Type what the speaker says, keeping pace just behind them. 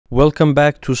Welcome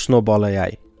back to Snowball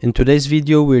AI. In today's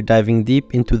video, we're diving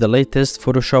deep into the latest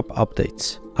Photoshop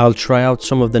updates. I'll try out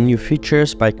some of the new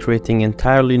features by creating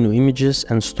entirely new images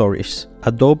and stories.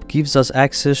 Adobe gives us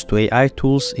access to AI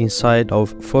tools inside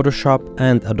of Photoshop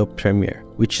and Adobe Premiere,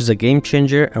 which is a game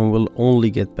changer and will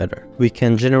only get better. We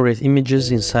can generate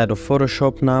images inside of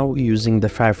Photoshop now using the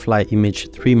Firefly Image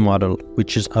Model,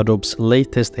 which is Adobe's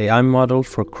latest AI model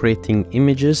for creating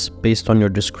images based on your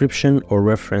description or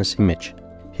reference image.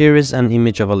 Here is an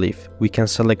image of a leaf. We can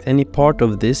select any part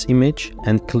of this image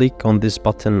and click on this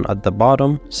button at the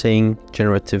bottom saying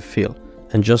Generative Fill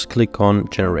and just click on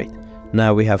Generate.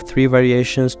 Now we have 3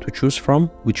 variations to choose from,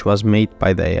 which was made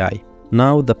by the AI.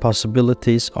 Now the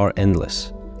possibilities are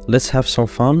endless. Let's have some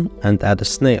fun and add a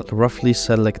snail. Roughly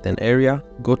select an area,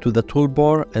 go to the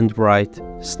toolbar and write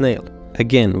Snail.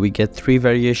 Again, we get 3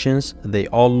 variations. They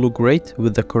all look great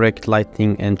with the correct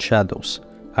lighting and shadows.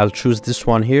 I'll choose this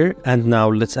one here, and now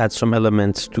let's add some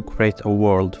elements to create a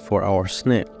world for our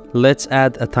snail. Let's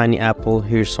add a tiny apple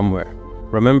here somewhere.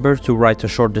 Remember to write a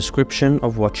short description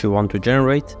of what you want to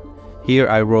generate. Here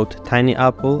I wrote tiny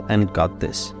apple and got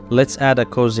this. Let's add a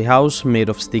cozy house made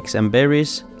of sticks and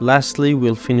berries. Lastly,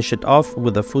 we'll finish it off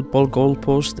with a football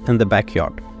goalpost in the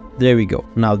backyard. There we go.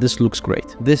 Now this looks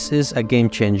great. This is a game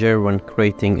changer when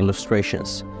creating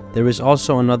illustrations. There is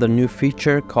also another new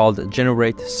feature called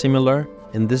Generate Similar.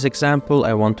 In this example,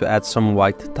 I want to add some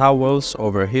white towels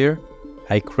over here.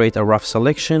 I create a rough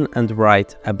selection and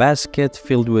write a basket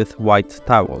filled with white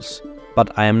towels.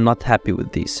 But I am not happy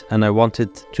with these, and I want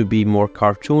it to be more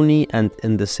cartoony and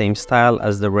in the same style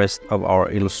as the rest of our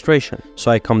illustration.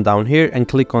 So I come down here and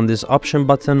click on this option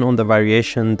button on the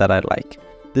variation that I like.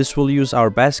 This will use our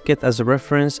basket as a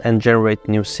reference and generate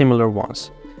new similar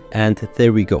ones. And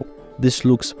there we go. This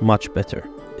looks much better.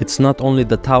 It's not only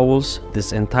the towels,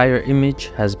 this entire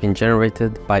image has been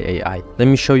generated by AI. Let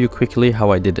me show you quickly how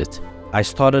I did it. I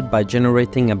started by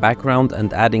generating a background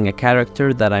and adding a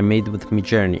character that I made with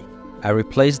Midjourney. I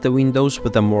replaced the windows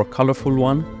with a more colorful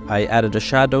one. I added a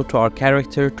shadow to our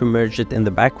character to merge it in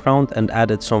the background and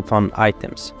added some fun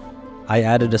items. I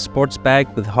added a sports bag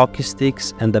with hockey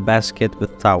sticks and a basket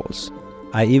with towels.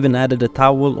 I even added a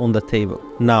towel on the table.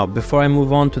 Now, before I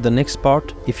move on to the next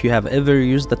part, if you have ever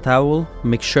used a towel,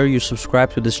 make sure you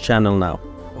subscribe to this channel now.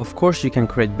 Of course, you can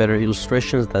create better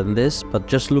illustrations than this, but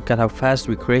just look at how fast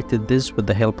we created this with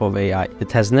the help of AI.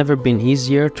 It has never been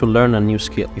easier to learn a new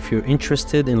skill. If you're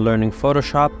interested in learning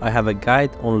Photoshop, I have a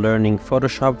guide on learning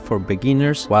Photoshop for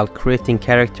beginners while creating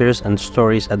characters and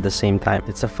stories at the same time.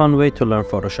 It's a fun way to learn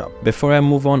Photoshop. Before I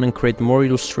move on and create more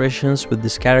illustrations with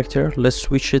this character, let's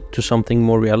switch it to something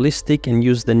more realistic and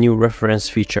use the new reference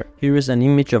feature. Here is an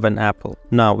image of an apple.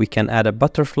 Now we can add a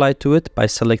butterfly to it by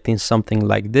selecting something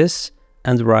like this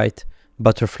and write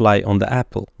butterfly on the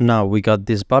apple. Now we got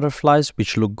these butterflies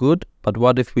which look good, but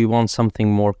what if we want something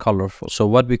more colorful? So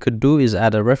what we could do is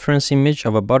add a reference image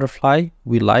of a butterfly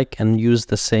we like and use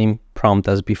the same prompt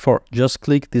as before. Just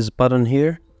click this button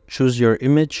here, choose your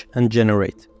image and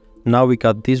generate. Now we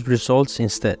got these results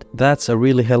instead. That's a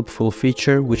really helpful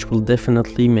feature which will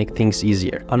definitely make things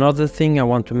easier. Another thing I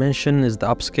want to mention is the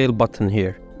upscale button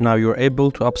here. Now you're able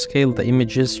to upscale the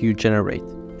images you generate.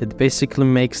 It basically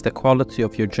makes the quality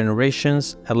of your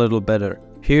generations a little better.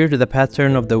 Here, the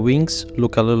pattern of the wings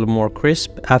look a little more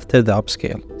crisp after the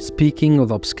upscale. Speaking of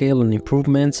upscale and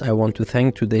improvements, I want to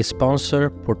thank today's sponsor,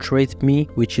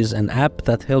 PortraitMe, which is an app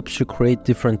that helps you create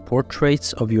different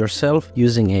portraits of yourself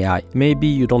using AI. Maybe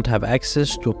you don't have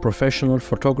access to a professional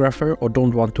photographer or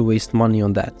don't want to waste money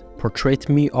on that.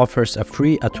 PortraitMe offers a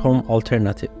free at-home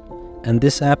alternative. And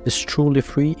this app is truly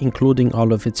free, including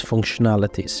all of its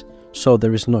functionalities. So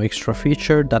there is no extra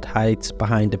feature that hides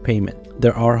behind the payment.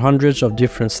 There are hundreds of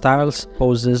different styles,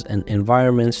 poses and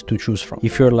environments to choose from.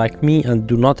 If you're like me and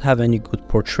do not have any good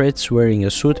portraits wearing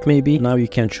a suit maybe, now you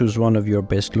can choose one of your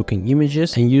best looking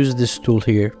images and use this tool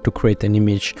here to create an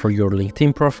image for your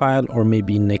LinkedIn profile or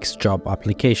maybe next job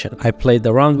application. I played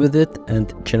around with it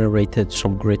and generated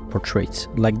some great portraits,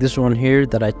 like this one here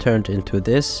that I turned into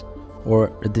this,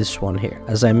 or this one here.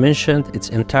 As I mentioned, it's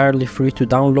entirely free to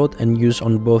download and use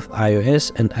on both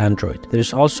iOS and Android. There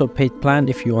is also a paid plan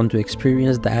if you want to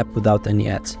experience the app without any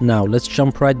ads. Now let's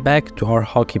jump right back to our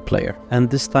hockey player.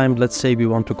 And this time, let's say we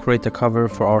want to create a cover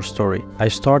for our story. I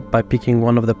start by picking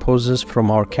one of the poses from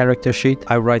our character sheet.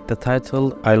 I write the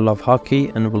title, I love hockey,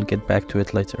 and we'll get back to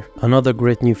it later. Another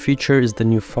great new feature is the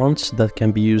new fonts that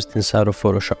can be used inside of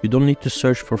Photoshop. You don't need to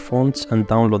search for fonts and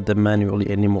download them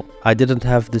manually anymore. I didn't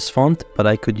have this font, prompt, but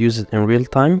I could use it in real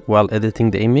time while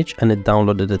editing the image, and it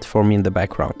downloaded it for me in the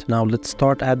background. Now let's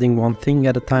start adding one thing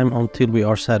at a time until we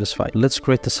are satisfied. Let's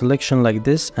create a selection like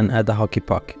this and add a hockey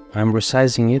puck. I'm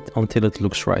resizing it until it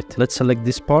looks right. Let's select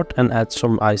this part and add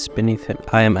some ice beneath him.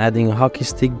 I am adding a hockey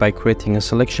stick by creating a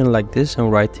selection like this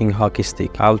and writing hockey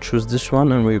stick. I'll choose this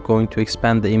one, and we're going to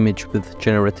expand the image with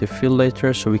Generative Fill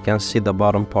later so we can see the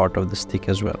bottom part of the stick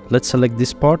as well. Let's select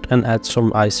this part and add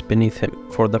some ice beneath him.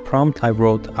 For the prompt, I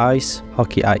wrote ice,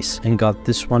 hockey ice, and got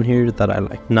this one here that I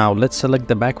like. Now let's select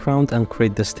the background and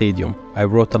create the stadium. I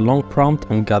wrote a long prompt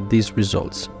and got these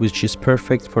results, which is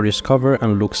perfect for this cover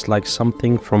and looks like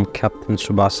something from Captain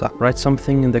Tsubasa. Write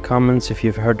something in the comments if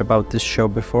you've heard about this show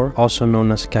before, also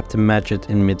known as Captain Majid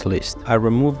in Middle East. I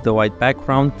removed the white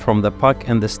background from the puck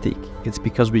and the stick. It's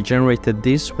because we generated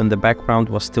this when the background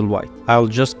was still white. I'll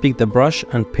just pick the brush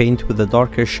and paint with a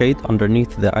darker shade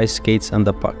underneath the ice skates and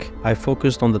the puck. I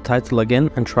focused on the title again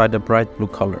and tried a bright blue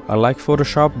color. I like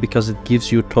Photoshop because it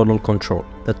gives you total control.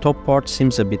 The top part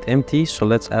seems a bit empty, so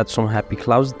let's add some happy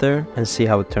clouds there and see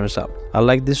how it turns out. I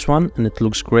like this one and it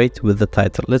looks great with the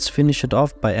title. Let's finish it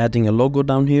off by adding a logo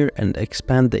down here and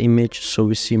expand the image so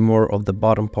we see more of the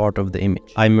bottom part of the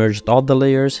image. I merged all the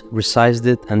layers, resized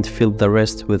it, and filled the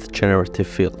rest with Generative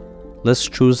Fill. Let's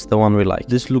choose the one we like.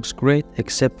 This looks great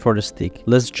except for the stick.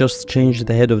 Let's just change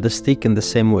the head of the stick in the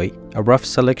same way. A rough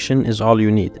selection is all you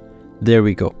need. There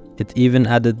we go. It even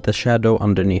added the shadow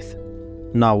underneath.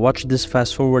 Now watch this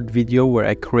fast forward video where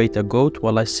I create a goat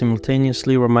while I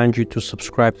simultaneously remind you to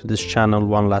subscribe to this channel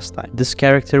one last time. This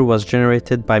character was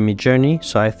generated by Midjourney,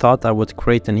 so I thought I would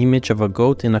create an image of a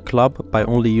goat in a club by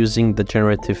only using the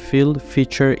Generative Fill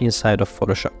feature inside of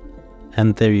Photoshop.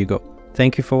 And there you go.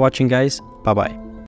 Thank you for watching, guys. Bye bye.